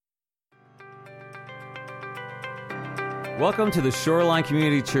Welcome to the Shoreline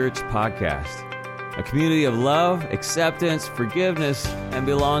Community Church podcast, a community of love, acceptance, forgiveness, and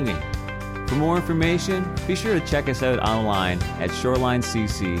belonging. For more information, be sure to check us out online at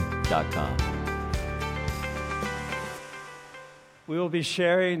shorelinecc.com. We will be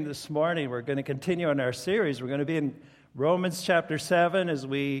sharing this morning. We're going to continue on our series. We're going to be in Romans chapter 7 as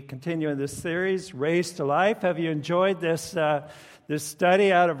we continue in this series, Raised to Life. Have you enjoyed this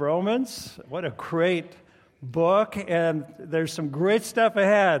study out of Romans? What a great book, and there's some great stuff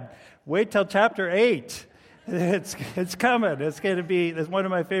ahead. Wait till chapter 8. It's coming. It's going to be one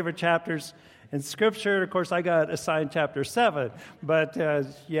of my favorite chapters in Scripture. Of course, I got assigned chapter 7, but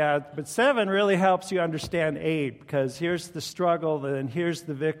 7 really helps you understand 8, because here's the struggle and here's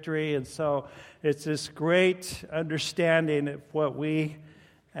the victory, and so it's this great understanding of what we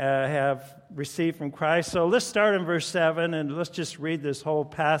have received from Christ. So let's start in verse 7, and let's just read this whole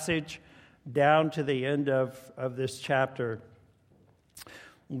passage down to the end of this chapter.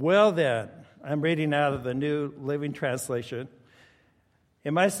 Well then, I'm reading out of the New Living Translation.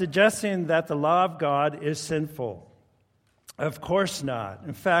 Am I suggesting that the law of God is sinful? Of course not.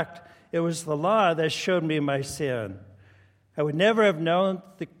 In fact, it was the law that showed me my sin. I would never have known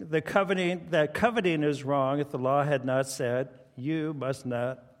that coveting is wrong if the law had not said, you must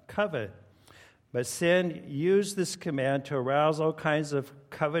not covet. But sin used this command to arouse all kinds of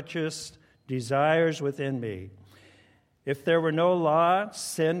covetous desires within me. If there were no law,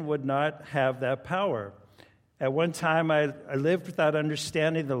 sin would not have that power. At one time, I lived without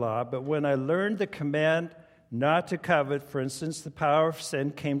understanding the law, but when I learned the command not to covet, for instance, the power of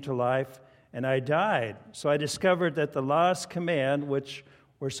sin came to life, and I died. So I discovered that the law's command, which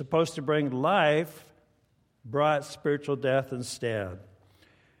were supposed to bring life, brought spiritual death instead.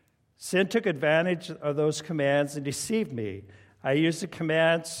 Sin took advantage of those commands and deceived me. I used the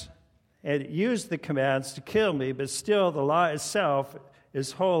commands to kill me, but still the law itself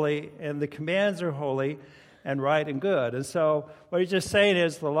is holy, and the commands are holy and right and good. And so what he's just saying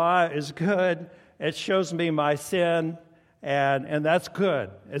is the law is good. It shows me my sin, and that's good.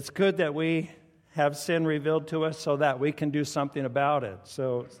 It's good that we have sin revealed to us so that we can do something about it.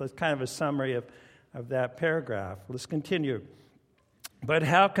 So that's kind of a summary of that paragraph. Let's continue. But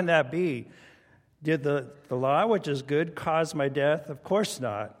how can that be? Did the law, which is good, cause my death? Of course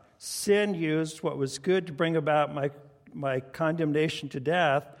not. Sin used what was good to bring about my condemnation to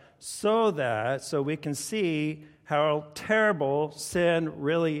death so we can see how terrible sin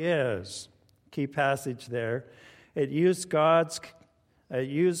really is. Key passage there. It used God's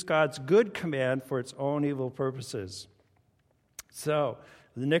good command for its own evil purposes. So,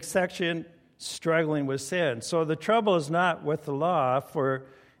 the next section, struggling with sin. So the trouble is not with the law, for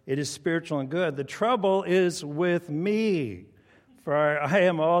it is spiritual and good. The trouble is with me, for I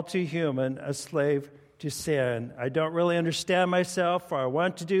am all too human, a slave to sin. I don't really understand myself, for I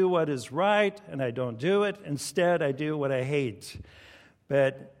want to do what is right, and I don't do it. Instead, I do what I hate.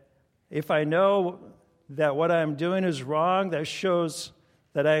 But if I know that what I'm doing is wrong, that shows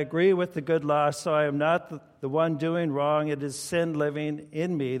that I agree with the good law, so I am not the one doing wrong. It is sin living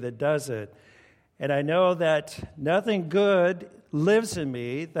in me that does it. And I know that nothing good lives in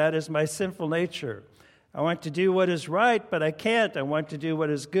me. That is my sinful nature. I want to do what is right, but I can't. I want to do what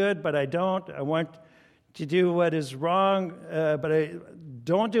is good, but I don't. I want to do what is wrong, but I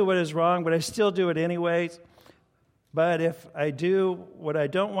don't do what is wrong, but I still do it anyways. But if I do what I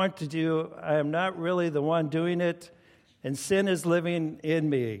don't want to do, I am not really the one doing it, and sin is living in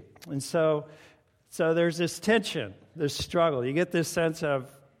me. And so there's this tension, this struggle. You get this sense of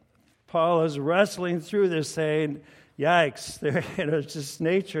Paul is wrestling through this saying, yikes, it's this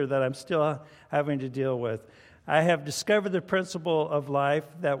nature that I'm still having to deal with. I have discovered the principle of life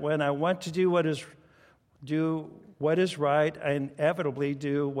that when I want to do what is right, I inevitably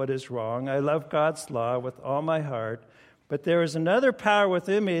do what is wrong. I love God's law with all my heart, but there is another power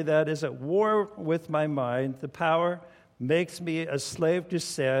within me that is at war with my mind. The power makes me a slave to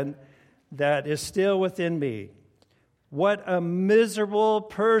sin that is still within me. What a miserable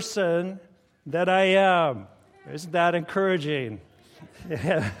person that I am. Isn't that encouraging?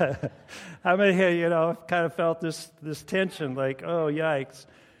 How many here, kind of felt this tension, like, oh, yikes,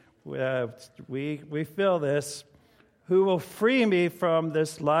 we feel this. Who will free me from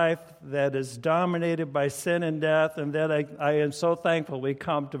this life that is dominated by sin and death? And then I am so thankful we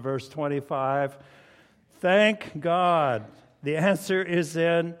come to verse 25. Thank God. The answer is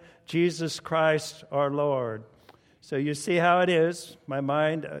in Jesus Christ our Lord. So you see how it is. In my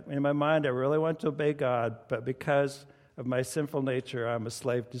mind, I really want to obey God, but because of my sinful nature, I'm a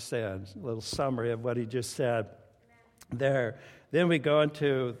slave to sin. A little summary of what he just said there. Then we go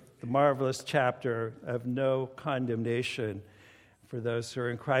into the marvelous chapter of no condemnation for those who are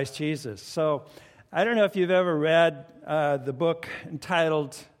in Christ Jesus. So I don't know if you've ever read the book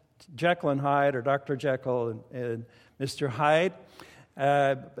entitled Jekyll and Hyde, or Dr. Jekyll and Mr. Hyde.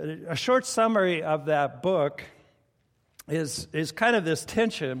 A short summary of that book is kind of this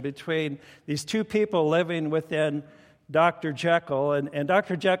tension between these two people living within Dr. Jekyll. And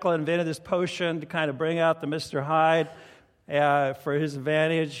Dr. Jekyll invented this potion to kind of bring out the Mr. Hyde for his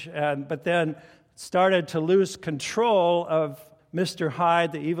advantage, but then started to lose control of Mr.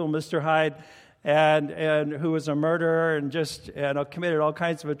 Hyde, the evil Mr. Hyde, and who was a murderer and committed all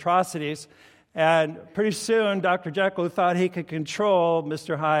kinds of atrocities. And pretty soon, Dr. Jekyll, who thought he could control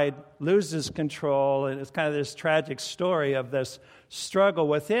Mr. Hyde, loses control, and it's kind of this tragic story of this struggle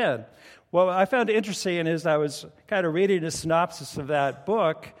within. What I found interesting as I was kind of reading a synopsis of that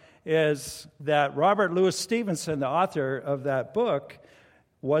book is that Robert Louis Stevenson, the author of that book,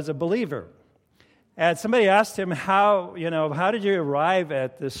 was a believer. And somebody asked him, how did you arrive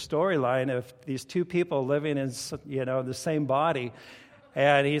at this storyline of these two people living in, the same body?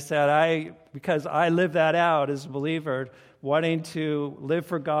 And he said, because I lived that out as a believer, wanting to live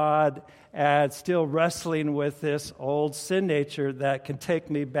for God and still wrestling with this old sin nature that can take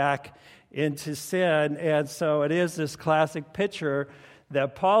me back into sin. And so it is this classic picture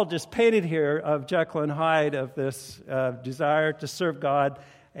that Paul just painted here of Jekyll and Hyde, of this desire to serve God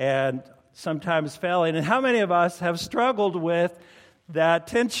and sometimes failing. And how many of us have struggled with that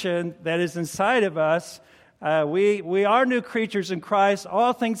tension that is inside of us? We are new creatures in Christ.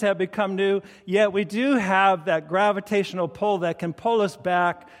 All things have become new, yet we do have that gravitational pull that can pull us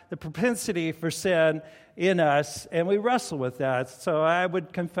back, the propensity for sin in us, and we wrestle with that. So I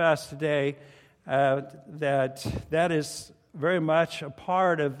would confess today that is very much a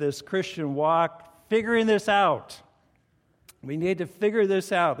part of this Christian walk, figuring this out. We need to figure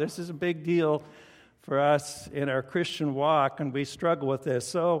this out. This is a big deal for us in our Christian walk, and we struggle with this.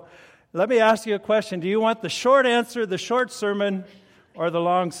 So let me ask you a question. Do you want the short answer, the short sermon, or the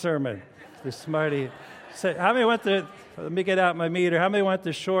long sermon? The smarty. So how many want let me get out my meter. How many want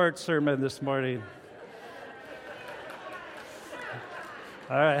the short sermon this morning?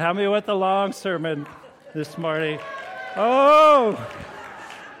 All right, how many want the long sermon this morning? Oh,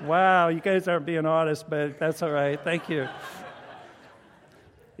 wow, you guys aren't being honest, but that's all right. Thank you.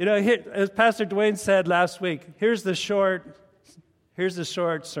 Here, as Pastor Dwayne said last week, here's the short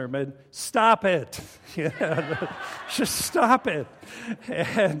sermon. Stop it. Just stop it.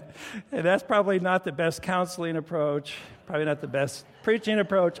 And that's probably not the best counseling approach, probably not the best preaching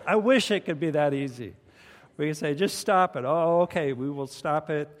approach. I wish it could be that easy. We can say, just stop it. Oh, okay, we will stop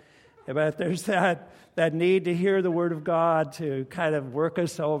it. But there's that need to hear the Word of God to kind of work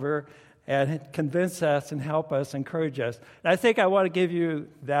us over and convince us and help us, encourage us. And I think I want to give you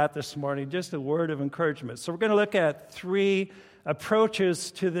that this morning, just a word of encouragement. So we're going to look at 3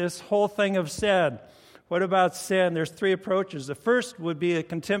 approaches to this whole thing of sin. What about sin? There's 3 approaches. The first would be a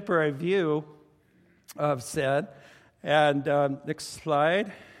contemporary view of sin. And next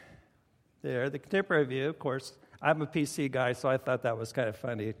slide. There, the contemporary view, of course. I'm a PC guy, so I thought that was kind of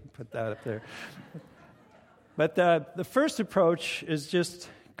funny to put that up there. But the first approach is just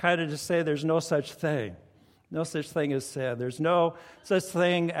kind of to say there's no such thing. No such thing as sin. There's no such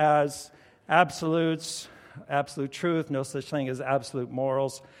thing as absolutes, absolute truth, no such thing as absolute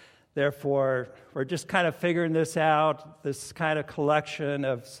morals. Therefore, we're just kind of figuring this out, this kind of collection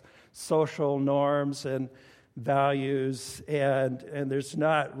of social norms and values, and there's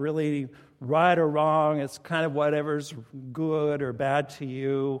not really right or wrong. It's kind of whatever's good or bad to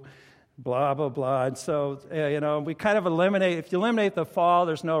you, blah, blah, blah. And so, we kind of if you eliminate the fall,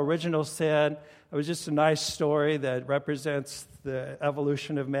 there's no original sin. It was just a nice story that represents the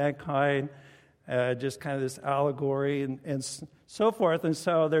evolution of mankind, just kind of this allegory and so forth. And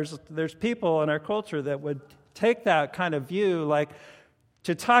so there's people in our culture that would take that kind of view, like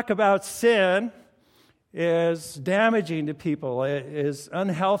to talk about sin is damaging to people, it is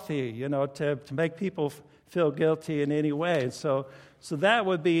unhealthy, to make people feel guilty in any way. And so that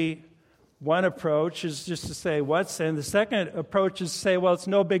would be one approach, is just to say what's sin. The second approach is to say, well, it's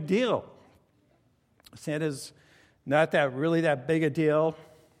no big deal. Sin is not that big a deal.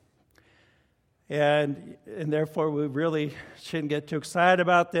 And therefore, we really shouldn't get too excited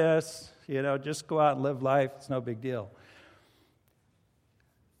about this. Just go out and live life. It's no big deal.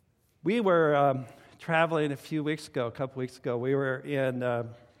 We were traveling a couple weeks ago. We were in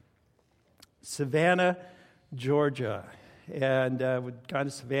Savannah, Georgia. And we'd gone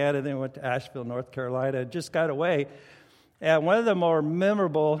to Savannah, then went to Asheville, North Carolina, and just got away. And one of the more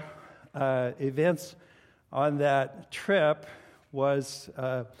memorable events on that trip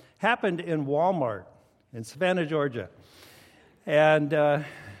happened in Walmart in Savannah, Georgia. And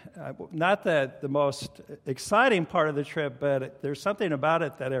not the most exciting part of the trip, but there's something about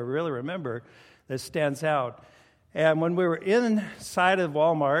it that I really remember that stands out. And when we were inside of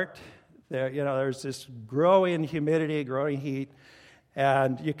Walmart, there's this growing humidity, growing heat,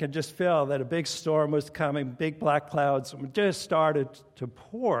 and you could just feel that a big storm was coming, big black clouds just started to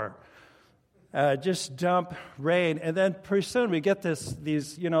pour, just dump rain. And then pretty soon we get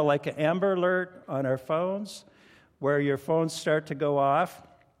these, like an Amber Alert on our phones, where your phones start to go off.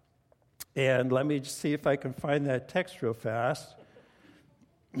 And let me just see if I can find that text real fast.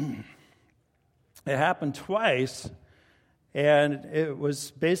 It happened twice, and it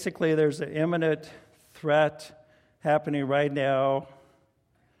was basically there's an imminent threat happening right now.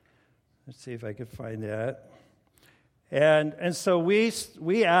 Let's see if I can find that. And so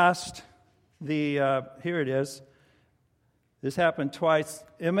we asked here it is. This happened twice.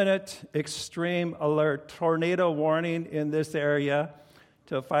 Imminent extreme alert, tornado warning in this area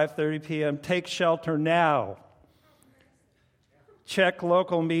till 5:30 p.m. Take shelter now. Check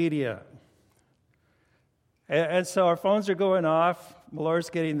local media. And so our phones are going off. Melor's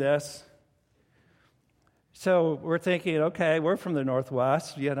getting this. So we're thinking, okay, we're from the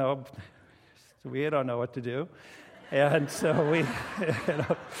Northwest, so we don't know what to do. And so we,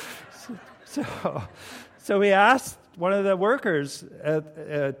 so we asked one of the workers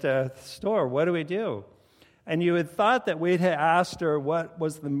at the store, what do we do? And you had thought that we'd have asked her what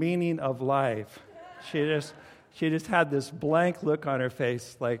was the meaning of life. She just had this blank look on her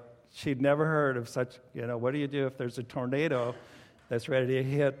face, like she'd never heard of such, what do you do if there's a tornado that's ready to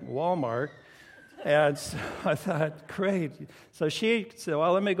hit Walmart? And so I thought, great. So she said,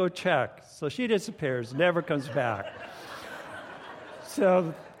 well, let me go check. So she disappears, never comes back.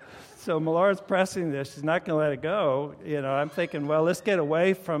 So Melora's pressing this. She's not going to let it go. I'm thinking, well, let's get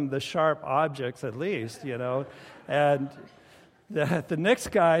away from the sharp objects at least, And the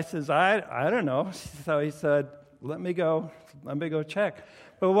next guy says, I don't know. So he said, let me go check.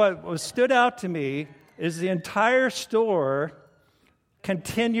 But what stood out to me is the entire store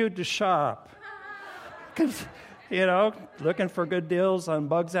continued to shop. Because, looking for good deals on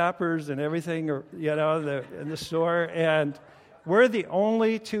bug zappers and everything, in the store. And we're the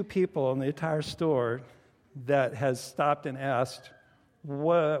only two people in the entire store that has stopped and asked,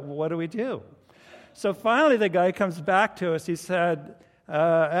 what do we do? So finally the guy comes back to us. He said, I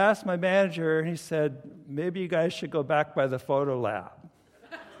asked my manager, and he said, maybe you guys should go back by the photo lab.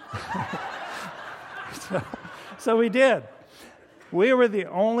 So we did. We were the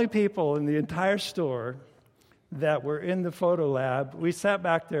only people in the entire store that were in the photo lab. We sat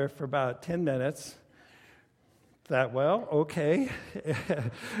back there for about 10 minutes. Thought, well, okay.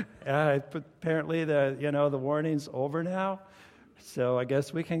 Apparently the warning's over now, so I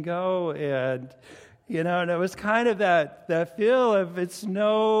guess we can go. And and it was kind of that feel of it's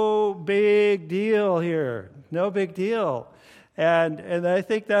no big deal here, no big deal. And I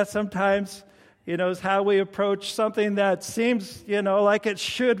think that sometimes is how we approach something that seems like it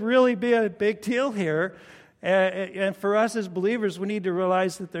should really be a big deal here. And for us as believers, we need to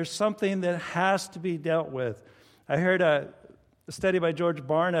realize that there's something that has to be dealt with. I heard a study by George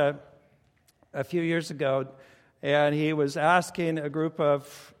Barna a few years ago, and he was asking a group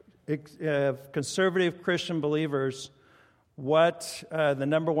of conservative Christian believers what the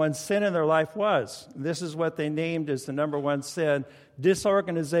number one sin in their life was. This is what they named as the number one sin: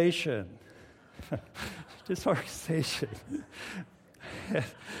 disorganization. Disorganization.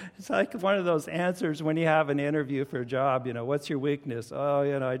 It's like one of those answers when you have an interview for a job, what's your weakness? Oh,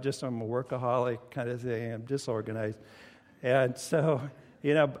 I'm a workaholic kind of thing. I'm disorganized. And so,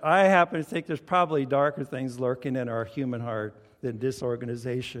 I happen to think there's probably darker things lurking in our human heart than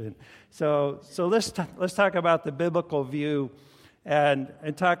disorganization. So let's talk about the biblical view and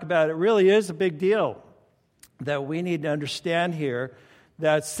talk about it really is a big deal that we need to understand here,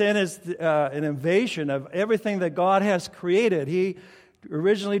 that sin is an invasion of everything that God has created. He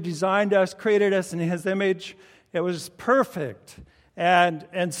originally designed us, created us in His image. It was perfect.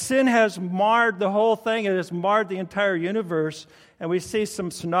 And sin has marred the whole thing. It has marred the entire universe. And we see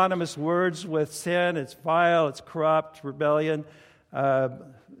some synonymous words with sin. It's vile, it's corrupt, rebellion.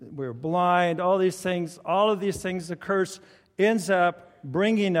 We're blind, all these things. All of these things, the curse ends up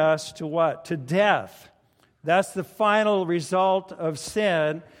bringing us to what? To death. That's the final result of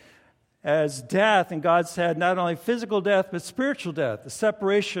sin, as death. And God said not only physical death, but spiritual death, the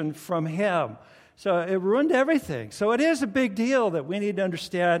separation from Him. So it ruined everything. So it is a big deal that we need to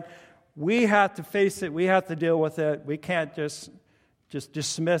understand. We have to face it. We have to deal with it. We can't just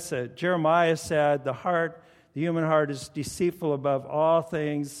dismiss it. Jeremiah said, the heart The human heart is deceitful above all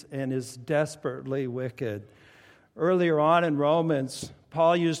things and is desperately wicked. Earlier on in Romans,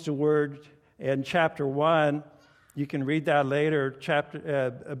 Paul used a word in chapter 1. You can read that later.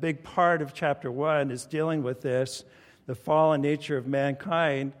 A big part of chapter 1 is dealing with this, the fallen nature of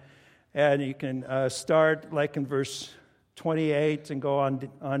mankind. And you can start like in verse 28 and go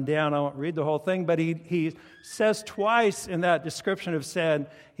on down. I won't read the whole thing, but he says twice in that description of sin,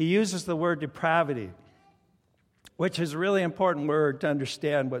 he uses the word depravity, which is a really important word to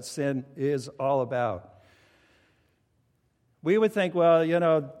understand what sin is all about. We would think, well,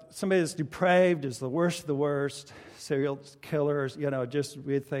 somebody that's depraved is the worst of the worst, serial killers,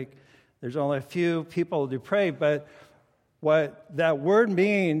 we'd think there's only a few people depraved. But what that word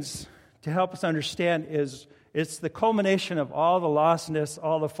means to help us understand is it's the culmination of all the lostness,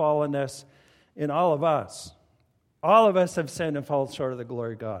 all the fallenness in all of us. All of us have sinned and fallen short of the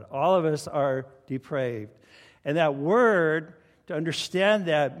glory of God. All of us are depraved. And that word, to understand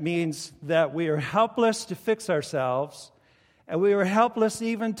that, means that we are helpless to fix ourselves, and we are helpless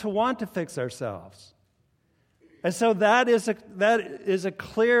even to want to fix ourselves. And so that is a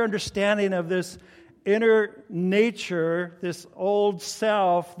clear understanding of this inner nature, this old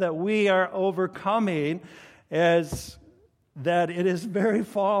self that we are overcoming, as that it is very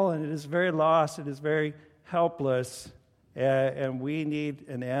fallen, it is very lost, it is very helpless, and we need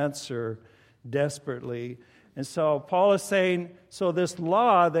an answer desperately. And so Paul is saying, so this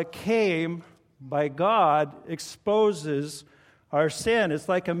law that came by God exposes our sin. It's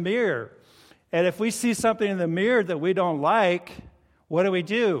like a mirror. And if we see something in the mirror that we don't like, what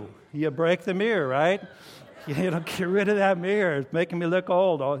do? You break the mirror, right? Get rid of that mirror. It's making me look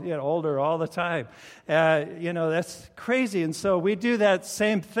old, older all the time. That's crazy. And so we do that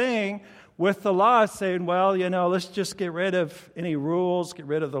same thing with the law, saying, well, let's just get rid of any rules, get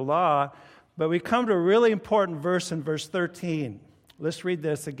rid of the law. But we come to a really important verse in verse 13. Let's read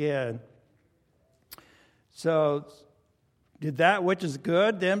this again. So, did that which is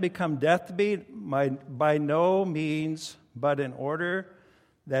good then become death to me? By no means, but in order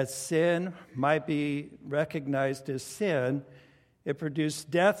that sin might be recognized as sin, it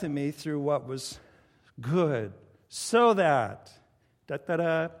produced death in me through what was good, so that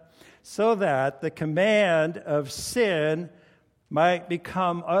the command of sin might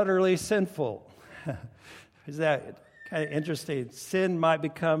become utterly sinful. Is that kind of interesting? Sin might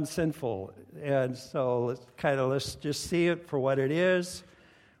become sinful. And so let's just see it for what it is.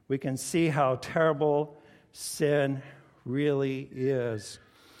 We can see how terrible sin really is.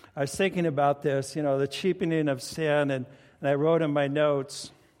 I was thinking about this, the cheapening of sin, and I wrote in my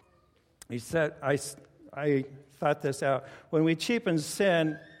notes, he said, I thought this out. When we cheapen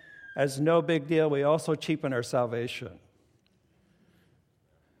sin as no big deal, we also cheapen our salvation.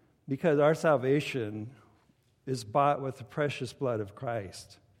 Because our salvation is bought with the precious blood of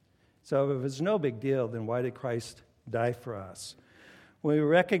Christ. So if it's no big deal, then why did Christ die for us? When we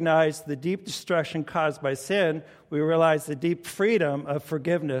recognize the deep destruction caused by sin, we realize the deep freedom of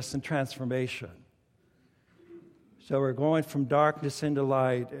forgiveness and transformation. So we're going from darkness into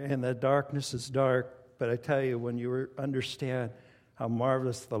light, and the darkness is dark. But I tell you, when you understand how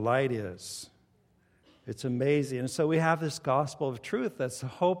marvelous the light is, it's amazing. And so we have this gospel of truth that's the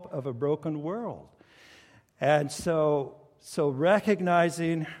hope of a broken world. And so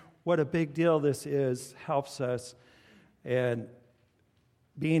recognizing what a big deal this is helps us in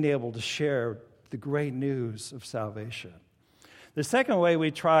being able to share the great news of salvation. The second way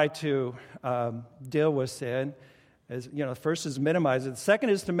we try to deal with sin is, the first is minimize it. The second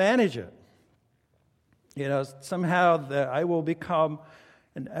is to manage it. Somehow that I will become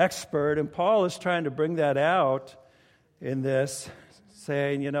an expert, and Paul is trying to bring that out in this,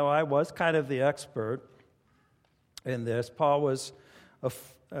 saying, I was kind of the expert in this. Paul was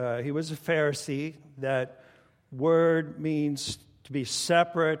he was a Pharisee. That word means to be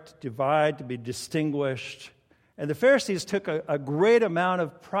separate, divide, to be distinguished. And the Pharisees took a great amount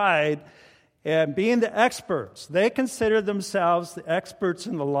of pride in being the experts. They considered themselves the experts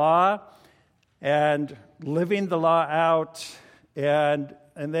in the law and living the law out, and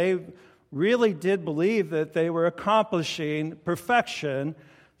they really did believe that they were accomplishing perfection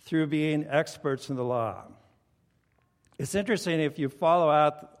through being experts in the law. It's interesting, if you follow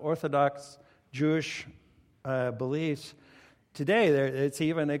out Orthodox Jewish beliefs, today it's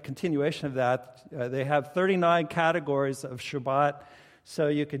even a continuation of that. They have 39 categories of Shabbat, so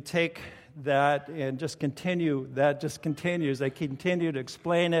you could take that and just continue. That just continues. They continue to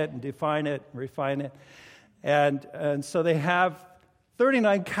explain it and define it and refine it. And so they have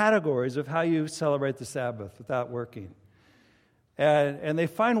 39 categories of how you celebrate the Sabbath without working. And they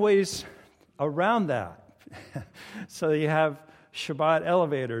find ways around that. So you have Shabbat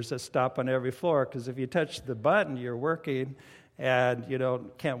elevators that stop on every floor, because if you touch the button, you're working, and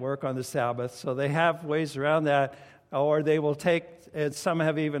can't work on the Sabbath. So they have ways around that, or they will take, and some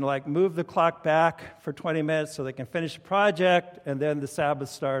have even moved the clock back for 20 minutes so they can finish the project, and then the Sabbath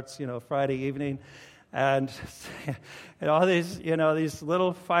starts, Friday evening. And all these, these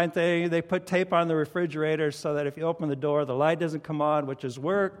little fine things, they put tape on the refrigerator so that if you open the door, the light doesn't come on, which is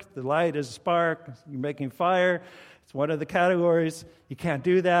work. The light is a spark. You're making fire. It's one of the categories. You can't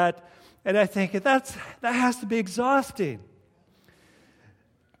do that. And I think that has to be exhausting.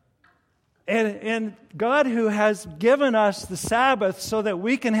 And God, who has given us the Sabbath so that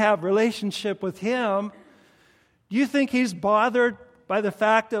we can have relationship with Him, do you think He's bothered by the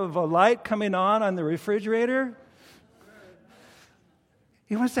fact of a light coming on the refrigerator?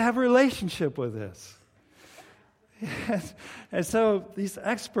 He wants to have a relationship with us. And so these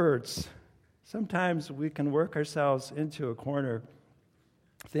experts, sometimes we can work ourselves into a corner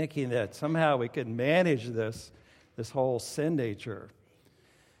thinking that somehow we can manage this whole sin nature.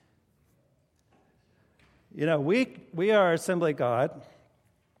 We are Assembly of God.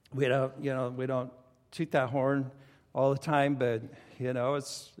 We don't toot that horn all the time, but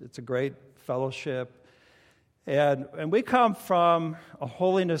it's a great fellowship, and we come from a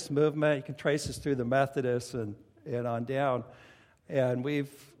holiness movement. You can trace us through the Methodists and on down, and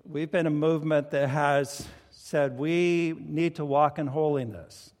we've been a movement that has said we need to walk in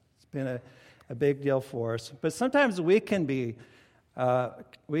holiness. It's been a big deal for us, but sometimes we can be.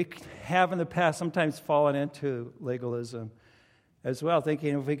 We have in the past sometimes fallen into legalism as well,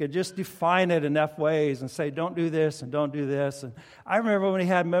 thinking if we could just define it enough ways and say, don't do this and don't do this. And I remember when we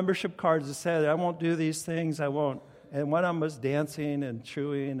had membership cards that said, I won't do these things, I won't. And one of them was dancing and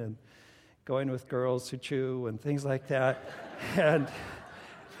chewing and going with girls who chew and things like that. And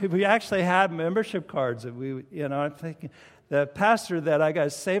we actually had membership cards that I'm thinking, the pastor that I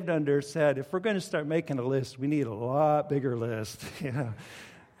got saved under said, if we're going to start making a list, we need a lot bigger list.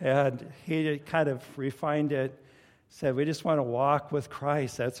 And he kind of refined it, said we just want to walk with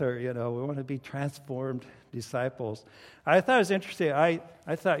Christ. That's our, we want to be transformed disciples. I thought it was interesting. I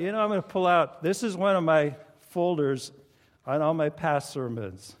thought, I'm going to pull out, this is one of my folders on all my past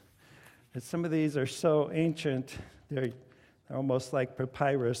sermons. And some of these are so ancient, they're almost like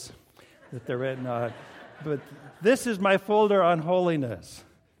papyrus that they're written on. But this is my folder on holiness.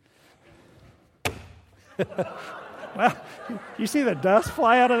 Well, you see the dust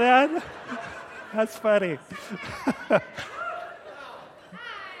fly out of that? That's funny.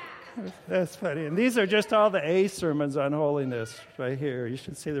 That's funny. And these are just all the A sermons on holiness right here. You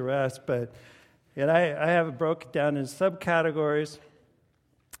should see the rest. But I have it broken down in subcategories.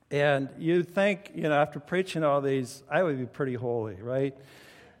 And you'd think, after preaching all these, I would be pretty holy, right?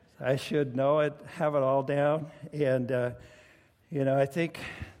 I should know it, have it all down. And, I think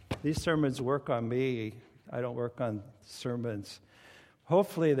these sermons work on me. I don't work on sermons.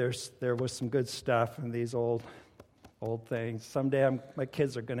 Hopefully there was some good stuff in these old things. Someday my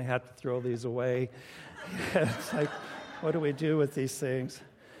kids are going to have to throw these away. It's like, what do we do with these things?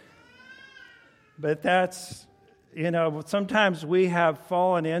 But that's, sometimes we have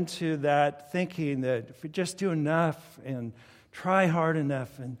fallen into that thinking that if we just do enough and try hard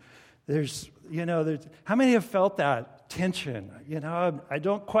enough, and there's how many have felt that tension? I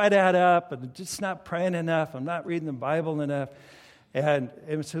don't quite add up, and I'm just not praying enough. I'm not reading the Bible enough. And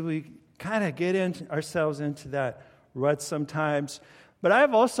so we kind of get ourselves into that rut sometimes. But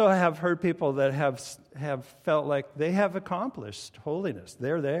I've also heard people that have felt like they have accomplished holiness.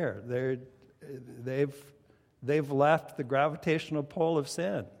 They're there. They've left the gravitational pull of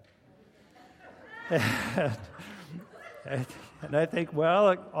sin. And I think,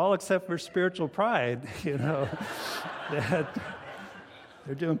 well, all except for spiritual pride, that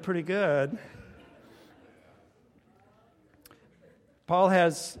they're doing pretty good. Paul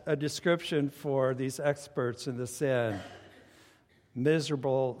has a description for these experts in the sin.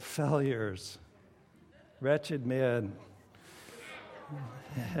 Miserable failures, wretched men.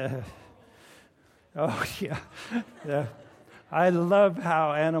 Oh, yeah. I love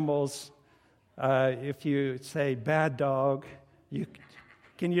how animals, if you say bad dog,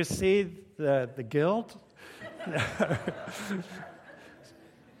 can you see the guilt?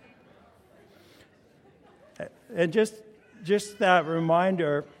 And just that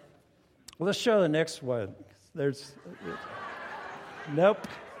reminder, let's show the next one. Nope.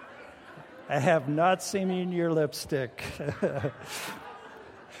 I have not seen your lipstick.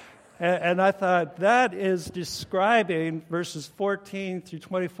 And I thought that is describing verses 14 through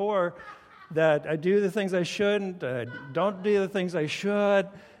 24, that I do the things I shouldn't, I don't do the things I should,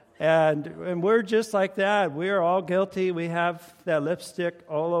 And we're just like that. We are all guilty. We have that lipstick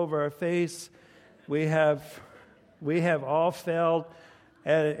all over our face. We have all failed.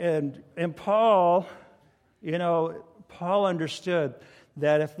 And Paul, Paul understood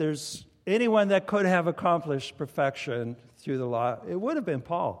that if there's anyone that could have accomplished perfection through the law, it would have been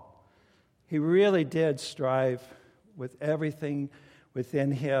Paul. He really did strive with everything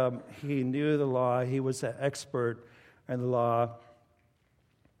within him. He knew the law. He was an expert in the law.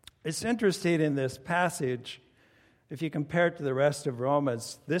 It's interesting in this passage, if you compare it to the rest of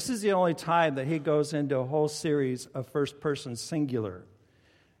Romans, this is the only time that he goes into a whole series of first-person singular.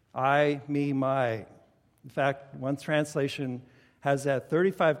 I, me, my. In fact, one translation has that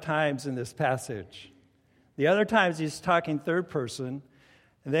 35 times in this passage. The other times he's talking third person,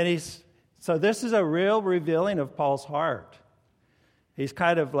 and then so this is a real revealing of Paul's heart. He's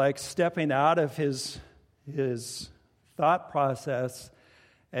kind of like stepping out of his thought process,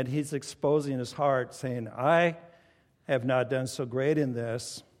 and he's exposing his heart, saying, I have not done so great in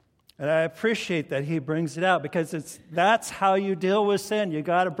this. And I appreciate that he brings it out, because that's how you deal with sin. You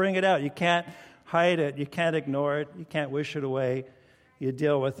got to bring it out. You can't hide it. You can't ignore it. You can't wish it away. You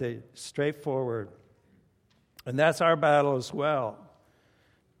deal with it straightforward. And that's our battle as well.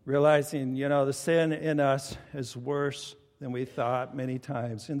 Realizing, the sin in us is worse than we thought many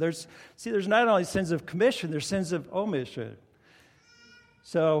times. And there's not only sins of commission, there's sins of omission.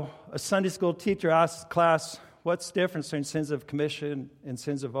 So a Sunday school teacher asked class, what's the difference between sins of commission and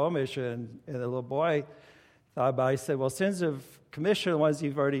sins of omission? And the little boy thought about it. He said, well, sins of commission are the ones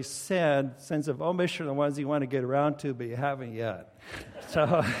you've already sinned. Sins of omission are the ones you want to get around to, but you haven't yet.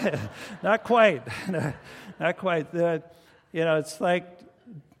 So not quite. Not quite. It's like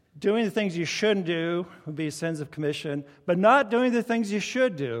doing the things you shouldn't do would be sins of commission, but not doing the things you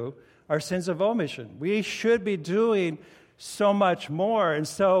should do are sins of omission. We should be doing so much more. And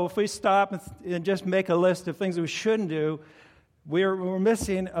so if we stop and just make a list of things we shouldn't do, we're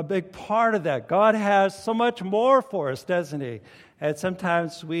missing a big part of that. God has so much more for us, doesn't he? And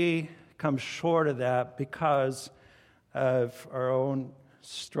sometimes we come short of that because of our own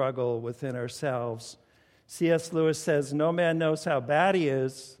struggle within ourselves. C.S. Lewis says, no man knows how bad he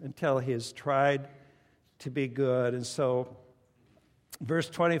is until he has tried to be good. And so, verse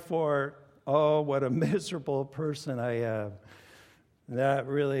 24, oh, what a miserable person I am. That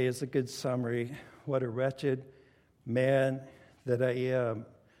really is a good summary. What a wretched man that I am.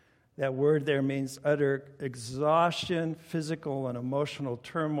 That word there means utter exhaustion, physical and emotional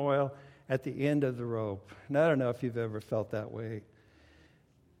turmoil at the end of the rope. And I don't know if you've ever felt that way.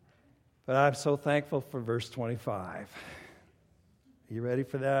 But I'm so thankful for verse 25. Are you ready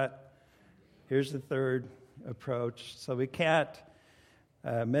for that? Here's the third approach. So we can't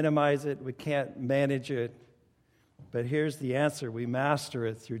minimize it. We can't manage it. But here's the answer. We master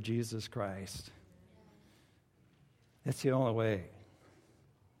it through Jesus Christ. It's the only way.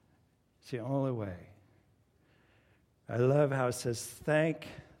 It's the only way. I love how it says,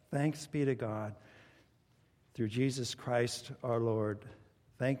 thanks be to God through Jesus Christ our Lord.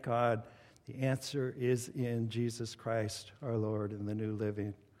 Thank God the answer is in Jesus Christ our Lord in the New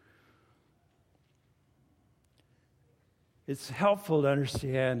Living. It's helpful to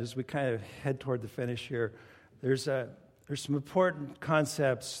understand as we kind of head toward the finish here. There's some important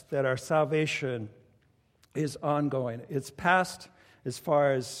concepts that our salvation is ongoing. It's past as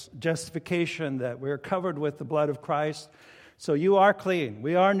far as justification, that we're covered with the blood of Christ. So you are clean.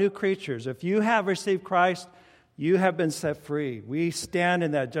 We are new creatures. If you have received Christ, you have been set free. We stand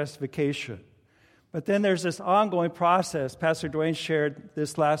in that justification. But then there's this ongoing process. Pastor Dwayne shared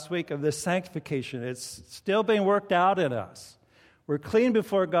this last week of this sanctification. It's still being worked out in us. We're clean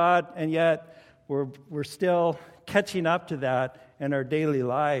before God, and yet we're still catching up to that in our daily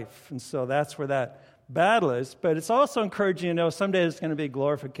life. And so that's where that battle is. But it's also encouraging to know someday there's going to be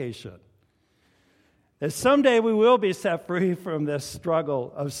glorification. That someday we will be set free from this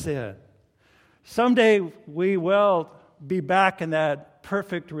struggle of sin. Someday we will be back in that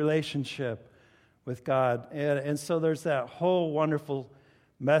perfect relationship with God. And so there's that whole wonderful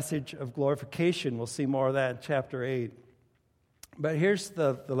message of glorification. We'll see more of that in chapter 8. But here's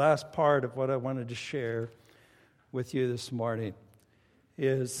the last part of what I wanted to share with you this morning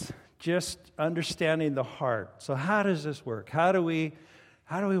is just understanding the heart. So how does this work? How do we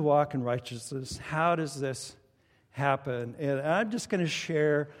walk in righteousness? How does this happen? And I'm just going to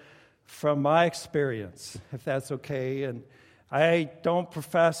share from my experience, if that's okay. And I don't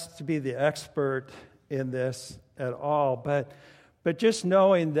profess to be the expert in this at all, but just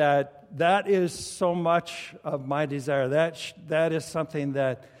knowing that is so much of my desire. That is something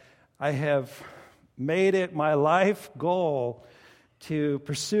that I have made it my life goal to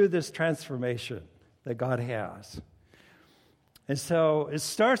pursue this transformation that God has. And so it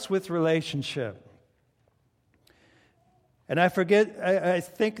starts with relationship. And I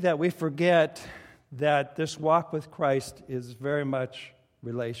think that we forget that this walk with Christ is very much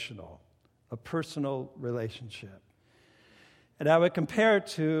relational, a personal relationship. And I would compare it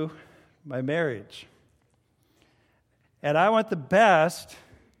to my marriage. And I want the best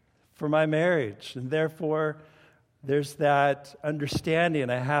for my marriage, and therefore there's that understanding.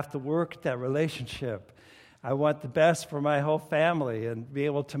 I have to work at that relationship. I want the best for my whole family and be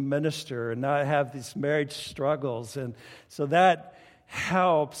able to minister and not have these marriage struggles. And so that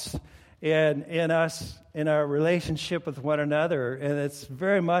helps in us, in our relationship with one another. And it's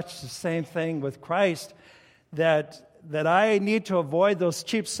very much the same thing with Christ, that I need to avoid those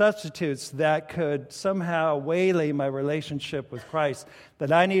cheap substitutes that could somehow waylay my relationship with Christ,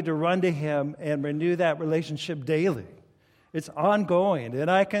 that I need to run to Him and renew that relationship daily. It's ongoing, and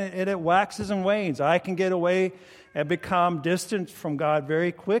it waxes and wanes. I can get away and become distant from God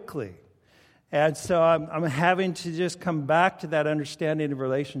very quickly. And so I'm having to just come back to that understanding of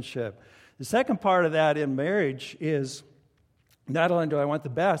relationship. The second part of that in marriage is not only do I want the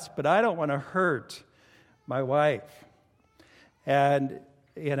best, but I don't want to hurt my wife. And,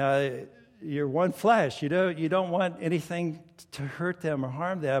 you're one flesh. You don't want anything to hurt them or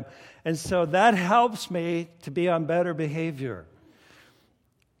harm them. And so that helps me to be on better behavior.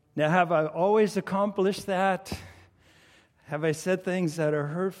 Now, have I always accomplished that? Have I said things that are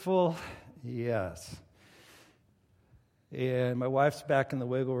hurtful? Yes. And my wife's back in the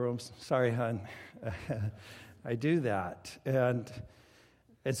wiggle room. Sorry, hon. I do that. And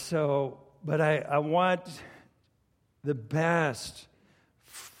so, but I want the best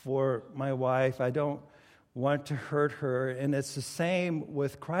for my wife. I don't want to hurt her. And it's the same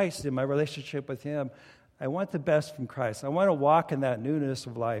with Christ in my relationship with Him. I want the best from Christ. I want to walk in that newness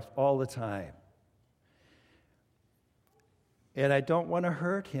of life all the time. And I don't want to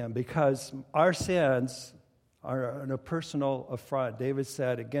hurt Him because our sins are a personal affront. David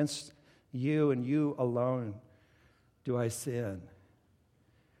said, against you and you alone do I sin.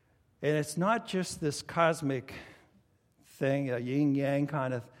 And it's not just this cosmic thing, a yin-yang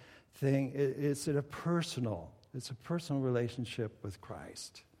kind of thing. It's a personal relationship with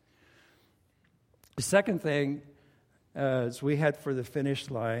Christ. The second thing, as we head for the finish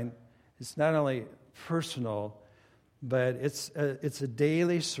line, it's not only personal, but it's a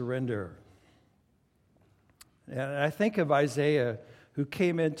daily surrender. And I think of Isaiah, who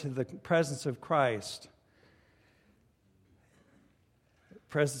came into the presence of Christ,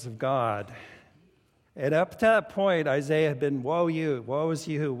 presence of God. And up to that point, Isaiah had been, woe you, woe is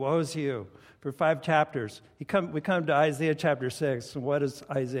you, woe is you, for 5 chapters. We come to Isaiah chapter 6, and what does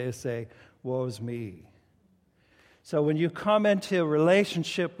Isaiah say? Woe is me. So when you come into a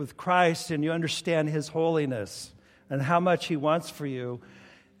relationship with Christ and you understand His holiness and how much He wants for you,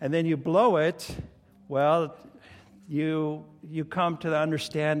 and then you blow it, well, you come to the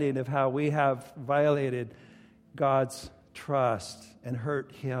understanding of how we have violated God's trust and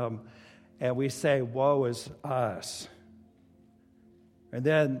hurt Him. And we say, woe is us. And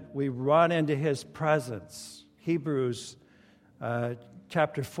then we run into His presence. Hebrews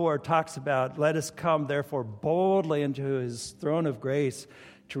chapter 4 talks about, let us come, therefore, boldly into His throne of grace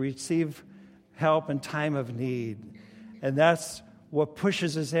to receive help in time of need. And that's what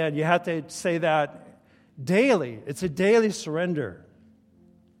pushes us in. You have to say that daily. It's a daily surrender.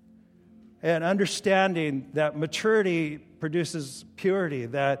 And understanding that maturity produces purity,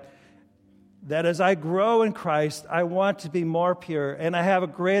 that as I grow in Christ, I want to be more pure, and I have a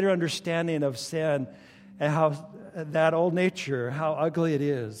greater understanding of sin and how that old nature, how ugly it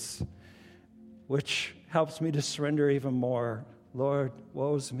is, which helps me to surrender even more. Lord,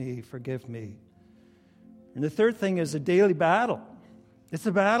 woe is me, forgive me. And the third thing is a daily battle. It's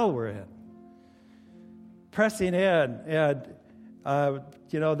a battle we're in. Pressing in, and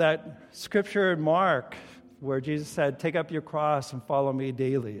that scripture in Mark, where Jesus said, take up your cross and follow me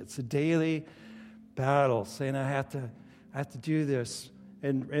daily. It's a daily battle, saying I have to do this.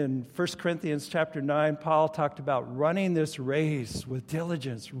 In 1 Corinthians chapter 9, Paul talked about running this race with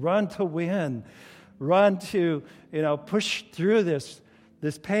diligence. Run to win. Run to, push through this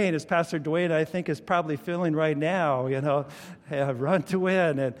pain, as Pastor Dwayne, I think, is probably feeling right now, run to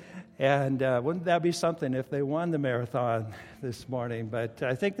win. And wouldn't that be something if they won the marathon this morning? But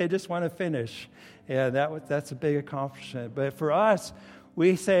I think they just want to finish. And that's a big accomplishment. But for us,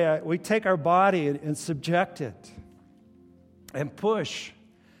 we say we take our body and subject it and push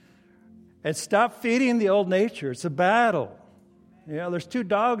and stop feeding the old nature. It's a battle. There's two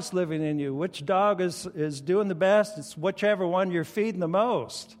dogs living in you. Which dog is doing the best? It's whichever one you're feeding the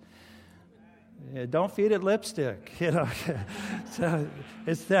most. Don't feed it lipstick, So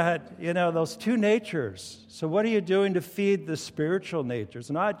it's that, those two natures. So what are you doing to feed the spiritual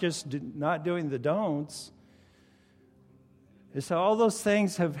natures? Not just not doing the don'ts. And so all those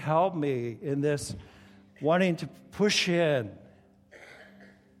things have helped me in this wanting to push in.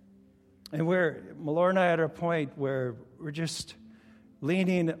 And Malora and I are at a point where we're just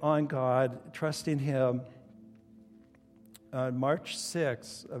leaning on God, trusting Him. On March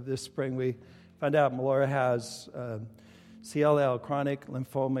 6th of this spring, we found out Malora has CLL, chronic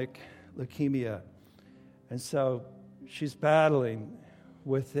lymphomic leukemia. And so she's battling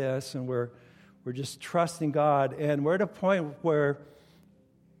with this, and we're just trusting God. And we're at a point where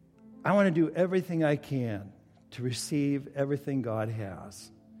I want to do everything I can to receive everything God has.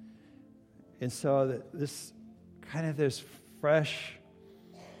 And so this fresh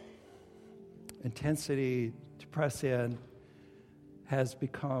intensity to press in has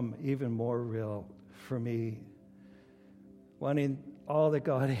become even more real for me. Wanting all that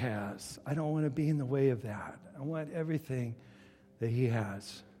God has. I don't want to be in the way of that. I want everything that He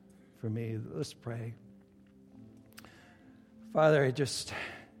has for me. Let's pray. Father, I just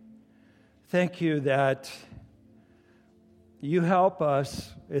thank You that You help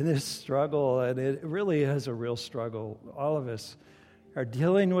us in this struggle, and it really is a real struggle. All of us are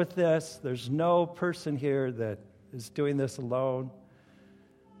dealing with this. There's no person here that is doing this alone.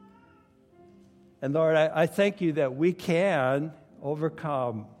 And Lord, I thank You that we can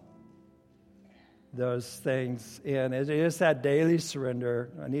overcome those things. And it is that daily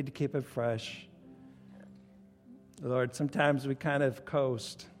surrender. I need to keep it fresh. Lord, sometimes we kind of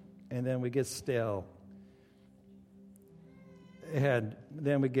coast, and then we get still. And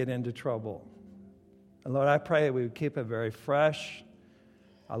then we get into trouble. And Lord, I pray we would keep it very fresh,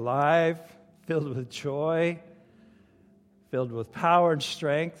 alive, filled with joy, filled with power and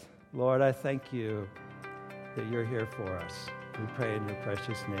strength. Lord, I thank You that You're here for us. We pray in Your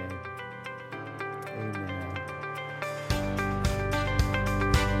precious name. Amen.